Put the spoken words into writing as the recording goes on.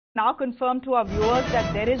Now confirm to our viewers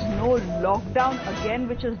that there is no lockdown again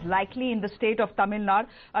which is likely in the state of Tamil Nadu.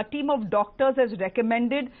 A team of doctors has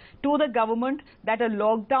recommended to the government that a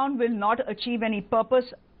lockdown will not achieve any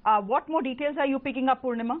purpose. What more details are you picking up,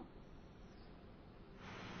 Purnima?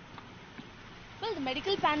 Well, the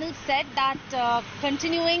medical panel said that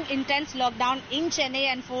continuing intense lockdown in Chennai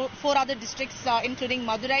and four other districts including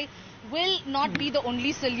Madurai will not be the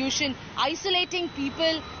only solution. Isolating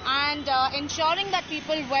people and ensuring that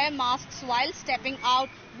people wear masks while stepping out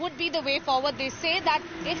would be the way forward. They say that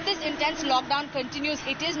if this intense lockdown continues,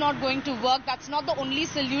 it is not going to work. That's not the only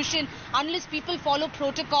solution. Unless people follow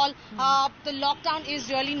protocol, the lockdown is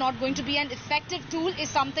really not going to be an effective tool, is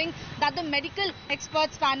something that the medical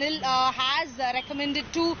experts panel has recommended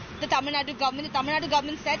to the Tamil Nadu government. The Tamil Nadu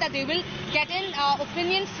government said that they will get in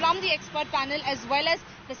opinion from the expert panel as well as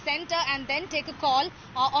the centre and then take a call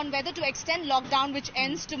on whether to extend lockdown, which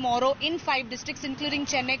ends tomorrow in 5 districts including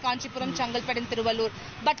Chennai, Kanchipuram, Changalpet and Tiruvallur.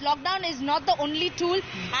 But lockdown is not the only tool,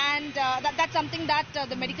 and that's something that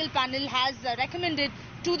the medical panel has recommended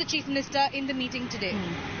to the Chief Minister in the meeting today.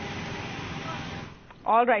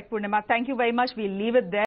 All right, Purnima, thank you very much. We'll leave it there.